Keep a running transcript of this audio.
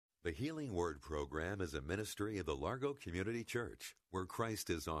The Healing Word program is a ministry of the Largo Community Church, where Christ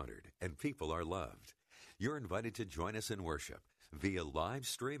is honored and people are loved. You're invited to join us in worship via live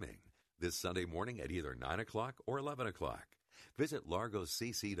streaming this Sunday morning at either 9 o'clock or 11 o'clock. Visit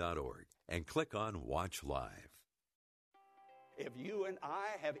largocc.org and click on Watch Live. If you and I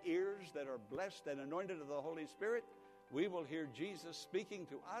have ears that are blessed and anointed of the Holy Spirit, we will hear Jesus speaking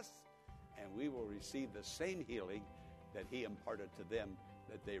to us, and we will receive the same healing that he imparted to them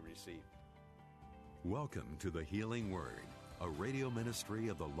that they received. Welcome to the Healing Word, a radio ministry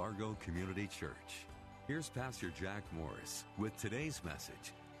of the Largo Community Church. Here's Pastor Jack Morris with today's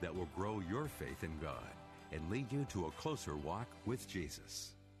message that will grow your faith in God and lead you to a closer walk with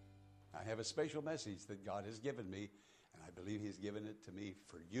Jesus. I have a special message that God has given me, and I believe he's given it to me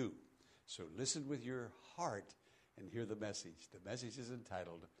for you. So listen with your heart and hear the message. The message is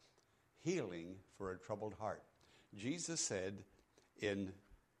entitled, Healing for a Troubled Heart. Jesus said in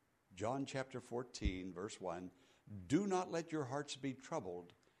John chapter 14, verse 1, do not let your hearts be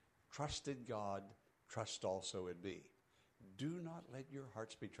troubled. Trust in God, trust also in me. Do not let your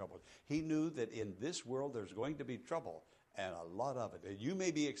hearts be troubled. He knew that in this world there's going to be trouble, and a lot of it. And you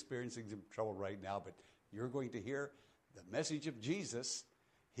may be experiencing some trouble right now, but you're going to hear the message of Jesus,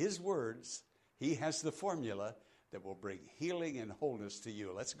 his words. He has the formula that will bring healing and wholeness to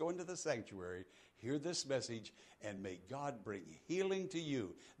you. Let's go into the sanctuary, hear this message, and may God bring healing to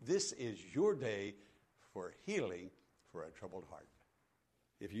you. This is your day for healing for a troubled heart.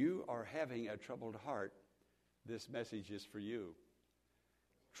 If you are having a troubled heart, this message is for you.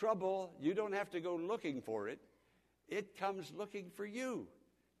 Trouble, you don't have to go looking for it. It comes looking for you,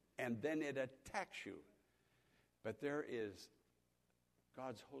 and then it attacks you. But there is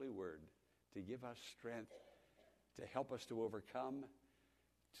God's holy word to give us strength, to help us to overcome,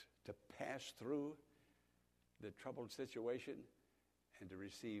 to pass through the troubled situation, and to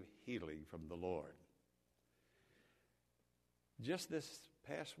receive healing from the Lord. Just this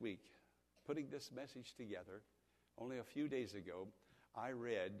past week, putting this message together, only a few days ago, I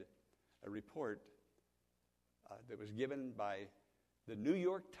read a report that was given by the New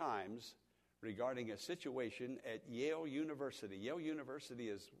York Times regarding a situation at Yale University. Yale University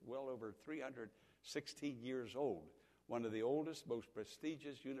is well over 316 years old, one of the oldest, most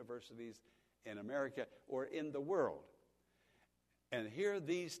prestigious universities in America or in the world. And here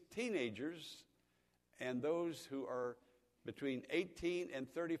these teenagers and those who are between 18 and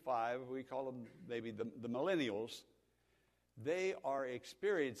 35, we call them maybe the millennials, they are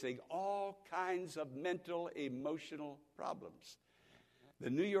experiencing all kinds of mental, emotional problems.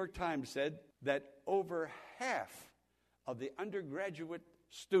 The New York Times said that over half of the undergraduate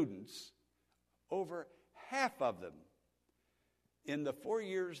students, over half of them, in the 4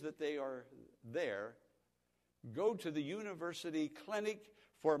 years that they are there, go to the university clinic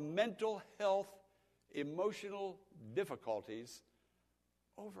for mental health, emotional difficulties.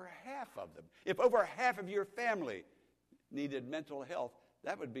 Over half of them. If over half of your family needed mental health,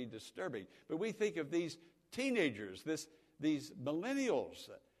 that would be disturbing. But we think of these teenagers, these millennials.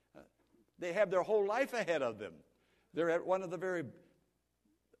 They have their whole life ahead of them. They're at one of the very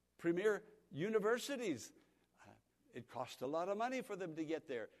premier universities. It costs a lot of money for them to get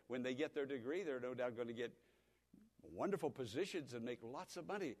there. When they get their degree, they're no doubt going to get wonderful positions and make lots of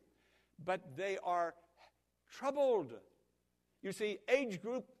money. But they are troubled. You see, age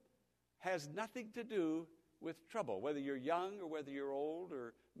group has nothing to do with trouble. Whether you're young or whether you're old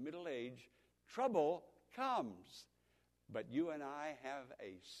or middle-aged, trouble comes. But you and I have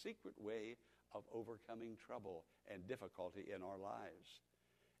a secret way of overcoming trouble and difficulty in our lives.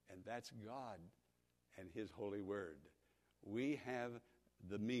 And that's God and his holy word. We have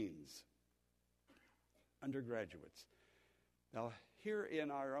the means. Undergraduates. Now, here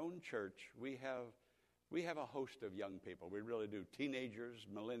in our own church, we have a host of young people. We really do. Teenagers,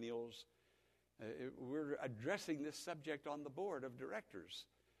 millennials. We're addressing this subject on the board of directors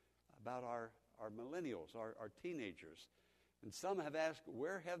about our millennials, our teenagers. And some have asked,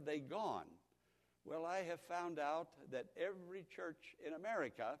 where have they gone? Well, I have found out that every church in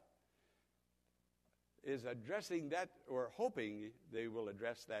America is addressing that, or hoping they will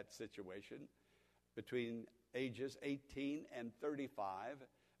address that situation between ages 18 and 35.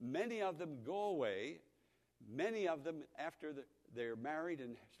 Many of them go away. Many of them, after they're married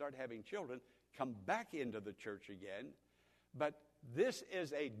and start having children, come back into the church again. But this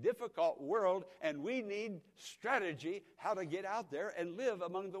is a difficult world, and we need strategy how to get out there and live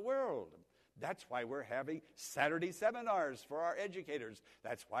among the world. That's why we're having Saturday seminars for our educators.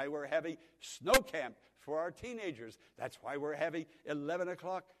 That's why we're having snow camp for our teenagers. That's why we're having 11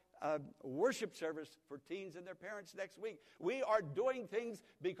 o'clock worship service for teens and their parents next week. We are doing things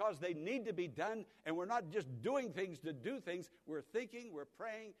because they need to be done, and we're not just doing things to do things. We're thinking, we're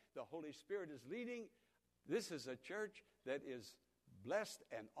praying, the Holy Spirit is leading. This is a church that is blessed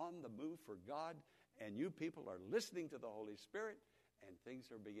and on the move for God, and you people are listening to the Holy Spirit, and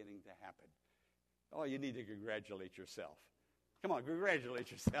things are beginning to happen. Oh, you need to congratulate yourself. Come on,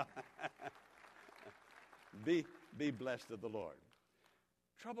 congratulate yourself. Be blessed of the Lord.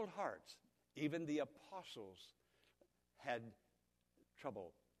 Troubled hearts. Even the apostles had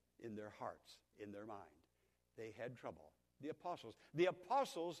trouble in their hearts, in their mind. They had trouble. The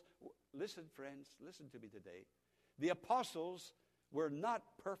apostles, listen, friends, listen to me today. The apostles were not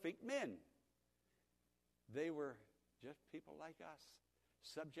perfect men. They were just people like us,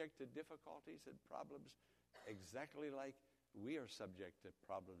 subject to difficulties and problems exactly like we are subject to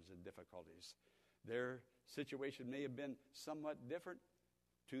problems and difficulties. Their situation may have been somewhat different.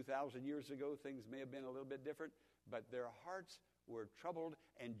 2,000 years ago, things may have been a little bit different, but their hearts were troubled,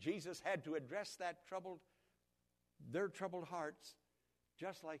 and Jesus had to address their troubled hearts,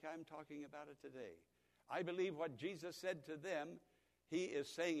 just like I'm talking about it today. I believe what Jesus said to them, he is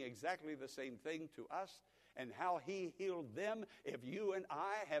saying exactly the same thing to us, and how he healed them. If you and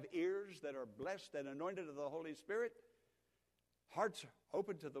I have ears that are blessed and anointed of the Holy Spirit, hearts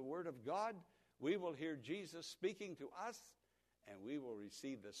open to the Word of God, we will hear Jesus speaking to us, and we will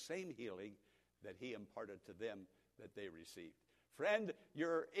receive the same healing that he imparted to them that they received. Friend,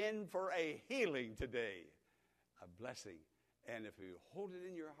 you're in for a healing today, a blessing. And if you hold it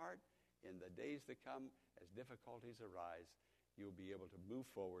in your heart, in the days to come, as difficulties arise, you'll be able to move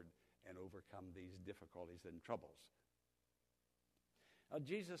forward and overcome these difficulties and troubles. Now,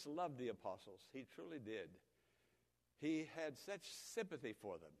 Jesus loved the apostles. He truly did. He had such sympathy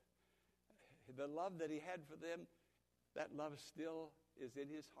for them. The love that he had for them, that love still is in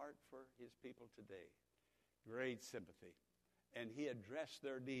his heart for his people today. Great sympathy. And he addressed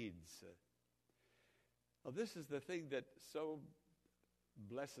their needs. Well, this is the thing that so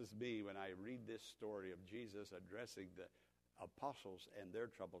blesses me when I read this story of Jesus addressing the apostles and their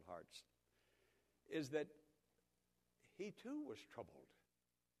troubled hearts, is that he too was troubled.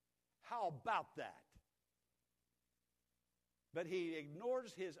 How about that? But he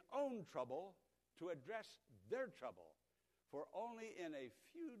ignores his own trouble to address their trouble. For only in a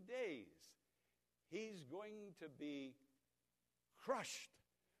few days, he's going to be crushed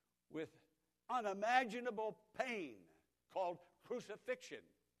with unimaginable pain called crucifixion.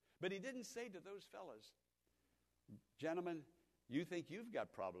 But he didn't say to those fellas, gentlemen, you think you've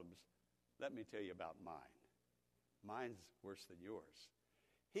got problems. Let me tell you about mine. Mine's worse than yours.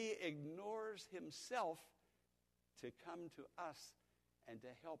 He ignores himself to come to us and to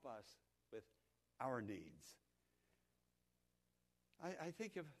help us with our needs. I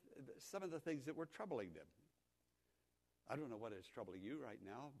think of some of the things that were troubling them. I don't know what is troubling you right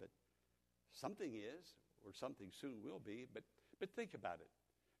now, but something is, or something soon will be. But think about it.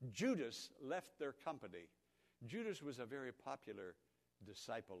 Judas left their company. Judas was a very popular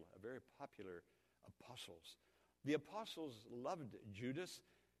disciple, a very popular apostle. The apostles loved Judas,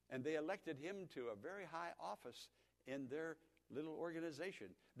 and they elected him to a very high office in their little organization.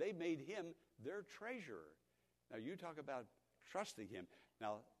 They made him their treasurer. Now, you talk about trusting him.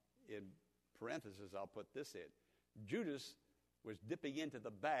 Now, in parentheses, I'll put this in. Judas was dipping into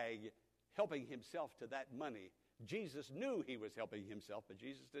the bag, helping himself to that money. Jesus knew he was helping himself, but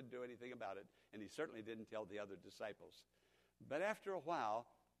Jesus didn't do anything about it, and he certainly didn't tell the other disciples. But after a while,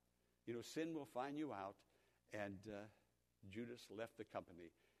 sin will find you out, and Judas left the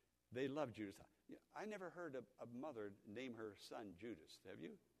company. They loved Judas. I never heard a mother name her son Judas. Have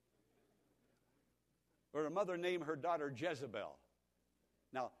you? Or a mother name her daughter Jezebel.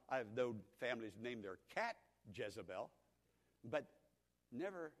 Now, I've known families name their cat Jezebel, but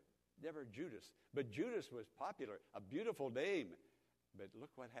never Judas. But Judas was popular, a beautiful name. But look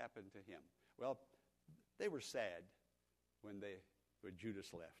what happened to him. Well, they were sad when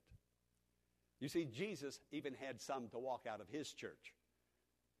Judas left. You see, Jesus even had some to walk out of his church.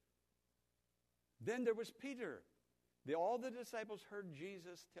 Then there was Peter. All the disciples heard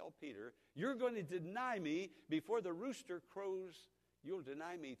Jesus tell Peter, you're going to deny me before the rooster crows. You'll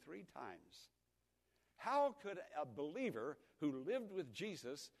deny me 3 times. How could a believer who lived with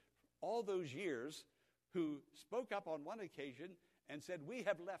Jesus all those years, who spoke up on one occasion and said, we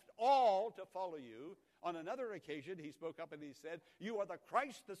have left all to follow you. On another occasion, he spoke up and he said, you are the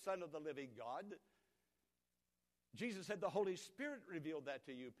Christ, the Son of the living God. Jesus said, the Holy Spirit revealed that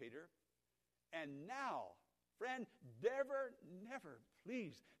to you, Peter. And now, friend,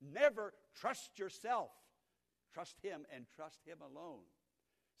 never trust yourself. Trust him and trust him alone.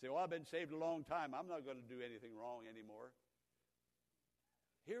 Say, well, I've been saved a long time. I'm not going to do anything wrong anymore.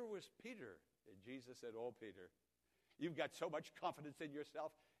 Here was Peter. And Jesus said, oh, Peter, you've got so much confidence in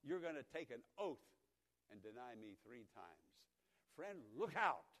yourself, you're going to take an oath and deny me 3 times. Friend, look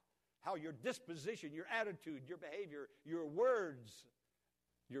out how your disposition, your attitude, your behavior, your words,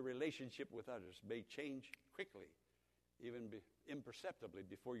 your relationship with others may change quickly, even imperceptibly,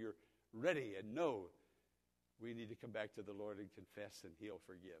 before you're ready and know we need to come back to the Lord and confess, and He'll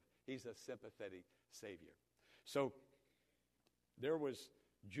forgive. He's a sympathetic Savior. So there was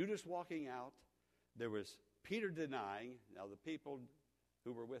Judas walking out. There was Peter denying. Now the people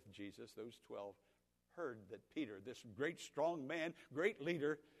who were with Jesus, those 12, heard that Peter, this great strong man, great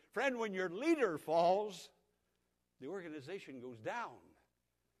leader, friend, when your leader falls, the organization goes down.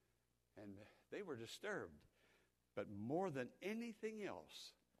 And they were disturbed. But more than anything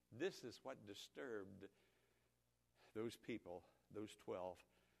else, this is what disturbed those people, those 12,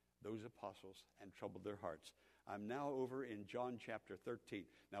 those apostles, and troubled their hearts. I'm now over in John chapter 13.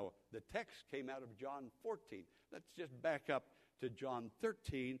 Now, the text came out of John 14. Let's just back up to John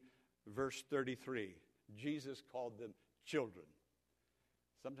 13, verse 33. Jesus called them children.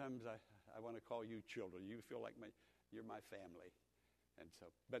 Sometimes I want to call you children. You feel like you're my family. And so,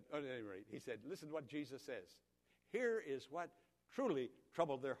 but at any rate, he said, listen to what Jesus says. Here is what truly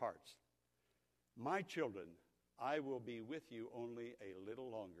troubled their hearts. My children, I will be with you only a little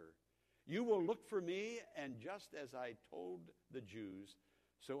longer. You will look for me, and just as I told the Jews,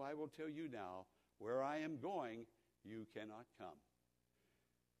 so I will tell you now, where I am going, you cannot come.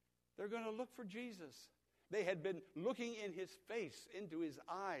 They're going to look for Jesus. They had been looking in his face, into his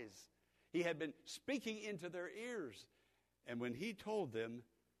eyes. He had been speaking into their ears. And when he told them,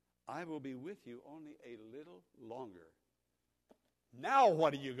 I will be with you only a little longer. Now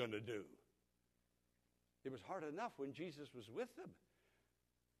what are you going to do? It was hard enough when Jesus was with them.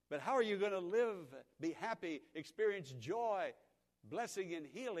 But how are you going to live, be happy, experience joy, blessing, and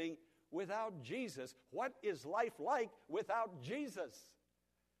healing without Jesus? What is life like without Jesus?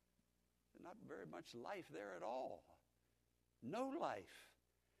 There's not very much life there at all. No life.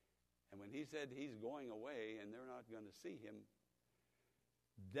 And when he said he's going away and they're not going to see him,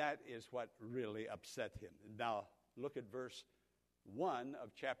 that is what really upset him. Now, look at verse 1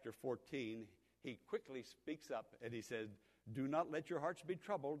 of chapter 14. He quickly speaks up and he said, do not let your hearts be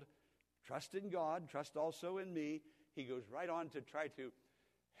troubled. Trust in God. Trust also in me. He goes right on to try to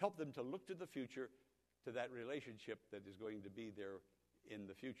help them to look to the future, to that relationship that is going to be there in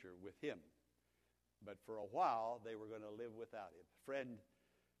the future with him. But for a while, they were going to live without him. Friend,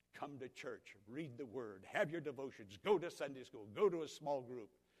 come to church, read the Word, have your devotions, go to Sunday school, go to a small group.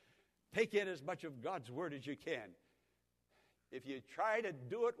 Take in as much of God's Word as you can. If you try to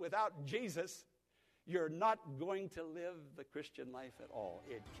do it without Jesus, you're not going to live the Christian life at all.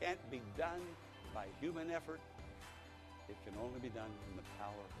 It can't be done by human effort. It can only be done in the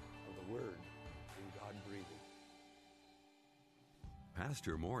power of the Word and God breathing.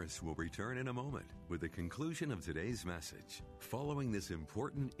 Pastor Morris will return in a moment with the conclusion of today's message, following this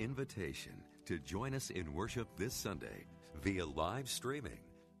important invitation to join us in worship this Sunday via live streaming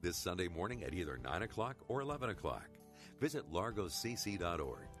this Sunday morning at either 9 o'clock or 11 o'clock. Visit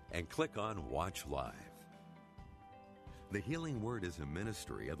largocc.org and click on Watch Live. The Healing Word is a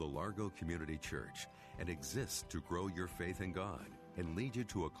ministry of the Largo Community Church and exists to grow your faith in God and lead you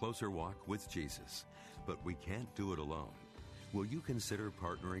to a closer walk with Jesus. But we can't do it alone. Will you consider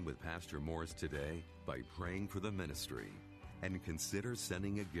partnering with Pastor Morris today by praying for the ministry? And consider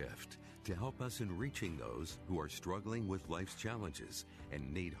sending a gift to help us in reaching those who are struggling with life's challenges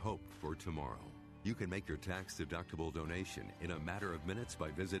and need hope for tomorrow. You can make your tax-deductible donation in a matter of minutes by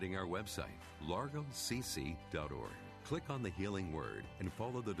visiting our website, largocc.org. Click on the Healing Word and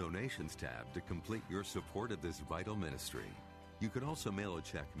follow the Donations tab to complete your support of this vital ministry. You can also mail a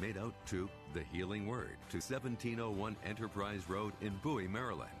check made out to The Healing Word to 1701 Enterprise Road in Bowie,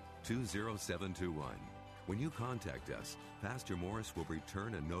 Maryland, 20721. When you contact us, Pastor Morris will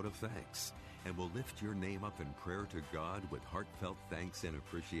return a note of thanks and will lift your name up in prayer to God with heartfelt thanks and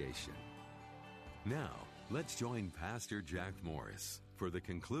appreciation. Now, let's join Pastor Jack Morris for the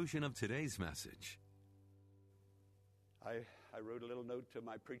conclusion of today's message. I wrote a little note to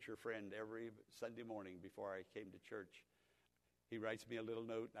my preacher friend every Sunday morning before I came to church. He writes me a little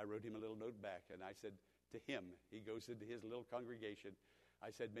note, and I wrote him a little note back, and I said to him, he goes into his little congregation,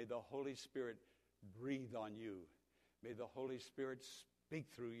 I said, may the Holy Spirit breathe on you. May the Holy Spirit speak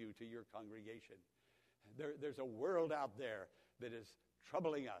through you to your congregation. There's a world out there that is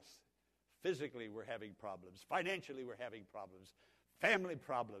troubling us. Physically, we're having problems. Financially, we're having problems. Family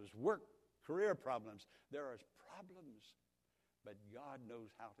problems, work, career problems. There are problems. But God knows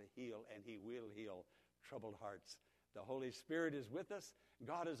how to heal, and he will heal troubled hearts. The Holy Spirit is with us.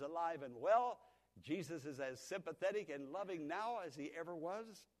 God is alive and well. Jesus is as sympathetic and loving now as he ever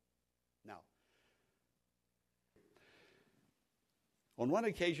was. Now, on one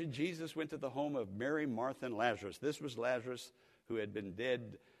occasion, Jesus went to the home of Mary, Martha, and Lazarus. This was Lazarus who had been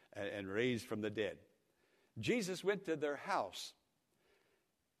dead and raised from the dead. Jesus went to their house.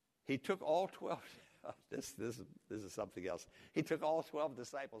 He took all 12. This is something else. He took all 12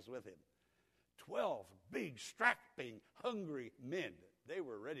 disciples with him. 12 big, strapping, hungry men. They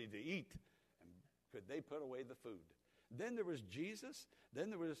were ready to eat. And could they put away the food? Then there was Jesus. Then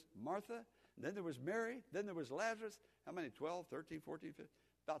there was Martha. Then there was Mary. Then there was Lazarus. How many? 12, 13, 14, 15?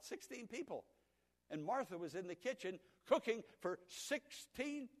 About 16 people. And Martha was in the kitchen cooking for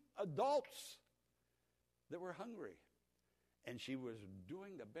 16 adults that were hungry. And she was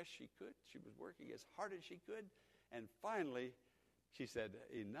doing the best she could. She was working as hard as she could. And finally, she said,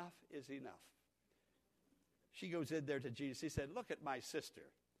 enough is enough. She goes in there to Jesus. She said, look at my sister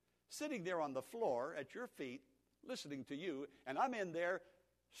sitting there on the floor at your feet, listening to you. And I'm in there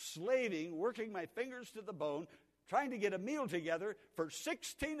slaving, working my fingers to the bone, trying to get a meal together for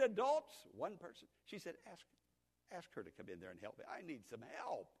 16 adults, one person. She said, ask her to come in there and help me. I need some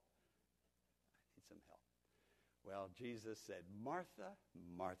help. Well, Jesus said, Martha,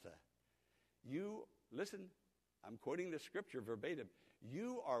 Martha, you, listen, I'm quoting the scripture verbatim,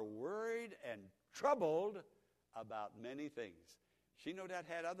 you are worried and troubled about many things. She no doubt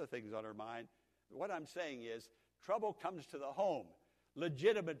had other things on her mind. What I'm saying is, trouble comes to the home,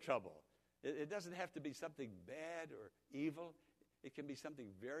 legitimate trouble. It doesn't have to be something bad or evil. It can be something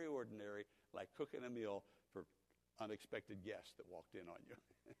very ordinary, like cooking a meal for unexpected guests that walked in on you.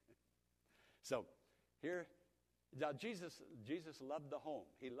 So, here, now Jesus loved the home.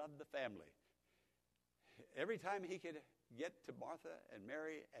 He loved the family. Every time he could get to Martha and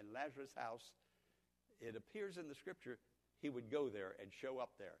Mary and Lazarus' house, it appears in the scripture, he would go there and show up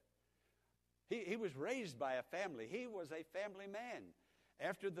there. He was raised by a family. He was a family man.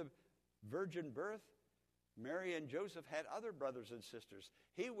 After the virgin birth, Mary and Joseph had other brothers and sisters.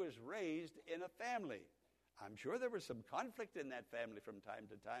 He was raised in a family. I'm sure there was some conflict in that family from time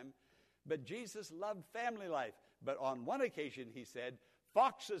to time, but Jesus loved family life. But on one occasion, he said,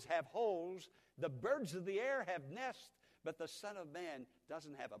 foxes have holes, the birds of the air have nests, but the Son of Man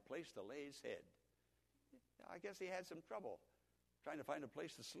doesn't have a place to lay his head. I guess he had some trouble trying to find a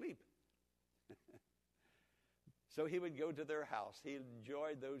place to sleep. So he would go to their house. He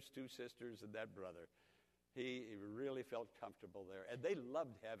enjoyed those two sisters and that brother. He really felt comfortable there, and they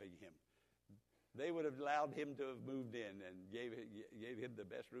loved having him. They would have allowed him to have moved in and gave him the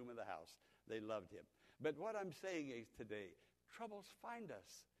best room in the house. They loved him. But what I'm saying is today, troubles find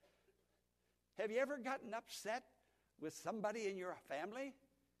us. Have you ever gotten upset with somebody in your family?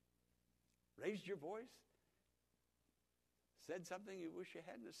 Raised your voice? Said something you wish you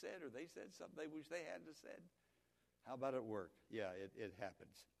hadn't have said, or they said something they wish they hadn't have said? How about at work? Yeah, it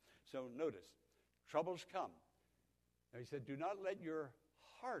happens. So notice, troubles come. Now he said, do not let your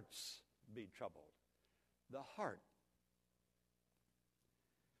hearts be troubled. The heart.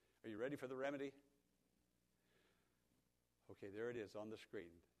 Are you ready for the remedy? Okay, there it is on the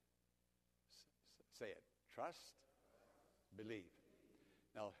screen. Say it. Trust, believe.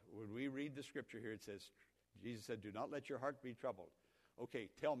 Now, when we read the scripture here, it says, Jesus said, do not let your heart be troubled. Okay,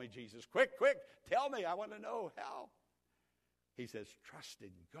 tell me, Jesus. Quick, tell me. I want to know how. He says, trust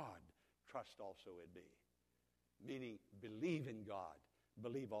in God. Trust also in me. Meaning, believe in God.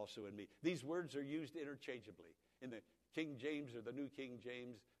 Believe also in me. These words are used interchangeably. In the King James or the New King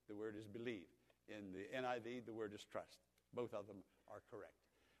James, the word is believe. In the NIV, the word is trust. Both of them are correct.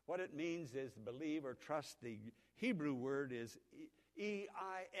 What it means is believe or trust. The Hebrew word is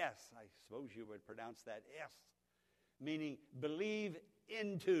E-I-S. I suppose you would pronounce that S. Meaning believe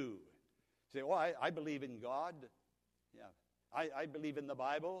into. Say, well, I believe in God. Yeah. I believe in the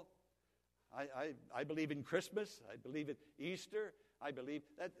Bible. I believe in Christmas. I believe in Easter. I believe.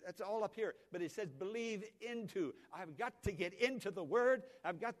 That's all up here. But it says believe into. I've got to get into the Word.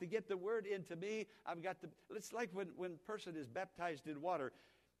 I've got to get the Word into me. It's like when a person is baptized in water,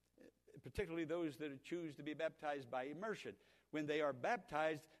 particularly those that choose to be baptized by immersion. When they are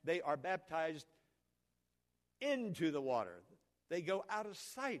baptized into the water. They go out of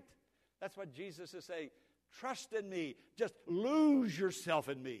sight. That's what Jesus is saying. Trust in me. Just lose yourself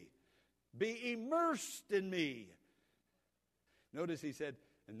in me. Be immersed in me. Notice he said,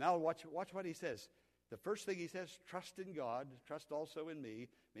 and now watch what he says. The first thing he says, trust in God, trust also in me.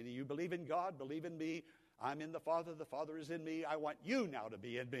 Meaning you believe in God, believe in me. I'm in the Father is in me. I want you now to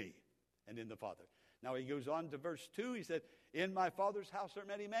be in me and in the Father. Now he goes on to verse 2. He said, in my Father's house are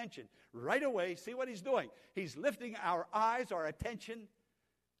many mansions. Right away, see what he's doing. He's lifting our eyes, our attention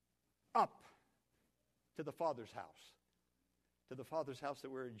up to the Father's house. To the Father's house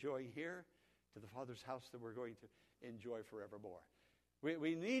that we're enjoying here. To the Father's house that we're going to enjoy forevermore.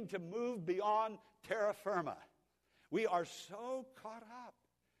 We need to move beyond terra firma. We are so caught up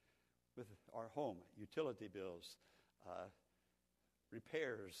with our home, utility bills,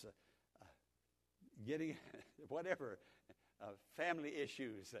 repairs, getting whatever, family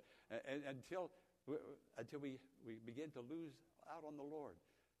issues, until we begin to lose out on the Lord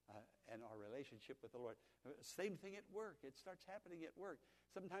and our relationship with the Lord. Same thing at work. It starts happening at work.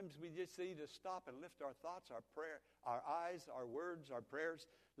 Sometimes we just need to stop and lift our thoughts, our prayer, our eyes, our words, our prayers,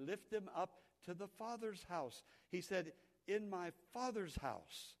 lift them up to the Father's house. He said, in my Father's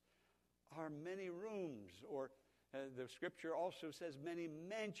house are many rooms, or the scripture also says many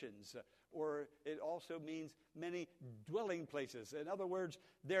mansions, or it also means many dwelling places. In other words,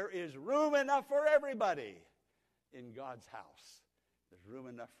 there is room enough for everybody in God's house. There's room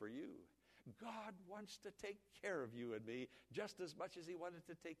enough for you. God wants to take care of you and me just as much as he wanted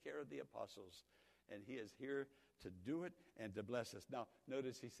to take care of the apostles. And he is here to do it and to bless us. Now,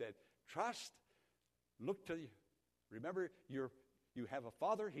 notice he said, trust, look to you. Remember, you have a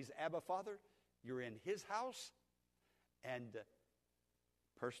Father. He's Abba Father. You're in his house. And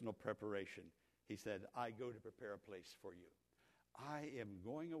personal preparation. He said, I go to prepare a place for you. I am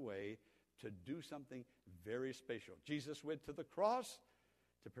going away to do something very special. Jesus went to the cross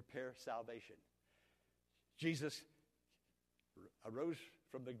to prepare salvation. Jesus arose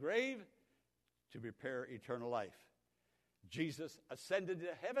from the grave to prepare eternal life. Jesus ascended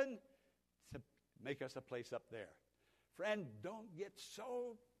to heaven to make us a place up there. Friend, don't get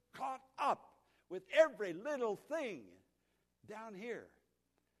so caught up with every little thing down here.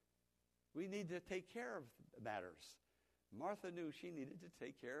 We need to take care of matters. Martha knew she needed to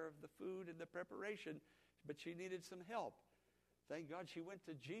take care of the food and the preparation, but she needed some help. Thank God she went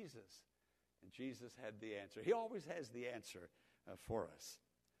to Jesus, and Jesus had the answer. He always has the answer for us.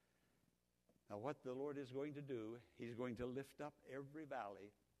 Now, what the Lord is going to do, he's going to lift up every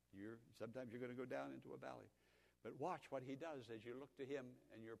valley. Sometimes you're going to go down into a valley. But watch what he does as you look to him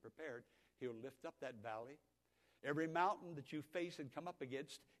and you're prepared. He'll lift up that valley. Every mountain that you face and come up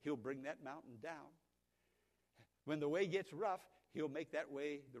against, he'll bring that mountain down. When the way gets rough, he'll make that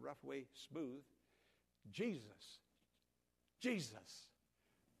way, the rough way, smooth. Jesus.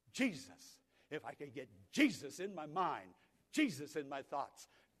 If I could get Jesus in my mind, Jesus in my thoughts,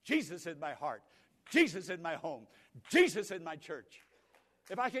 Jesus in my heart, Jesus in my home, Jesus in my church.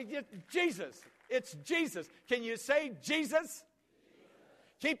 If I could get Jesus, it's Jesus. Can you say Jesus?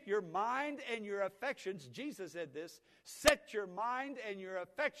 Keep your mind and your affections, Jesus said this, set your mind and your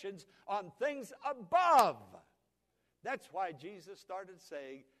affections on things above. That's why Jesus started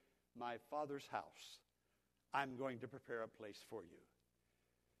saying, my Father's house, I'm going to prepare a place for you.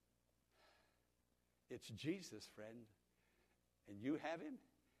 It's Jesus, friend, and you have him,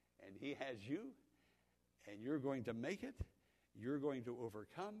 and he has you, and you're going to make it. You're going to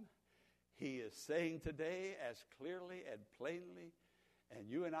overcome. He is saying today as clearly and plainly, and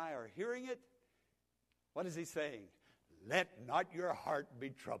you and I are hearing it. What is he saying? Let not your heart be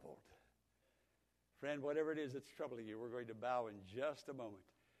troubled. Friend, whatever it is that's troubling you, we're going to bow in just a moment.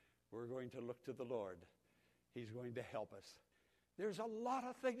 We're going to look to the Lord. He's going to help us. There's a lot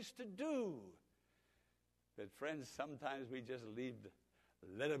of things to do. But friends, sometimes we just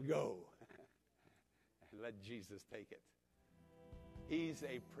let him go and let Jesus take it. He's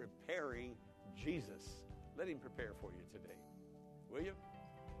a preparing Jesus. Let him prepare for you today. Will you?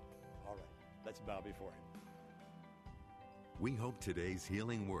 All right. Let's bow before him. We hope today's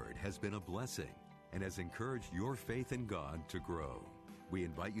healing word has been a blessing and has encouraged your faith in God to grow. We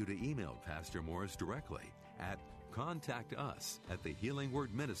invite you to email Pastor Morris directly at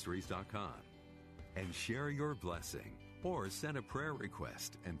contactus@thehealingwordministries.com and share your blessing, or send a prayer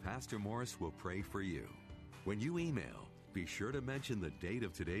request and Pastor Morris will pray for you. When you email, be sure to mention the date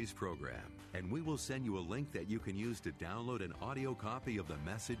of today's program, and we will send you a link that you can use to download an audio copy of the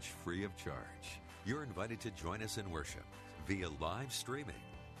message free of charge. You're invited to join us in worship via live streaming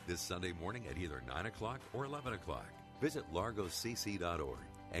this Sunday morning at either 9 o'clock or 11 o'clock. Visit largocc.org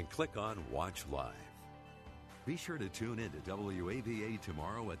and click on Watch Live. Be sure to tune in to WAVA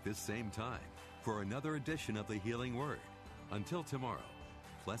tomorrow at this same time for another edition of the Healing Word. Until tomorrow,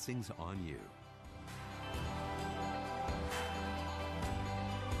 blessings on you.